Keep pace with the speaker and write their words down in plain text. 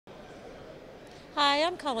Hi,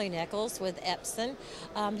 I'm Colleen Eccles with Epson.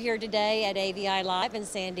 I'm here today at AVI Live in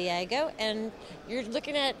San Diego, and you're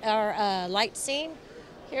looking at our LightScene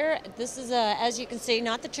here. This is, as you can see,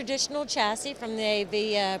 not the traditional chassis from the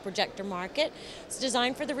AV projector market. It's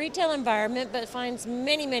designed for the retail environment, but finds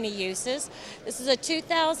many, many uses. This is a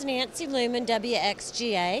 2000 ANSI lumen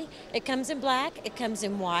WXGA. It comes in black, it comes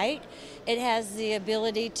in white. It has the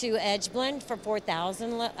ability to edge blend for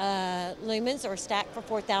 4,000 lumens or stack for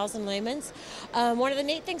 4,000 lumens. One of the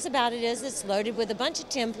neat things about it is it's loaded with a bunch of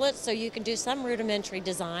templates so you can do some rudimentary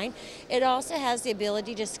design. It also has the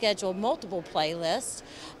ability to schedule multiple playlists.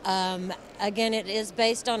 Again, it is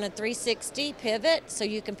based on a 360 pivot, so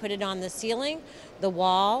you can put it on the ceiling, the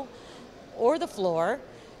wall, or the floor.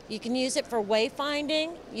 You can use it for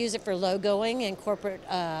wayfinding, use it for logoing in corporate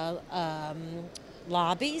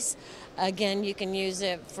lobbies. Again, you can use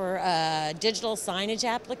it for digital signage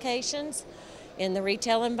applications in the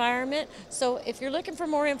retail environment. So if you're looking for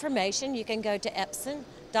more information, you can go to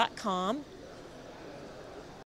epson.com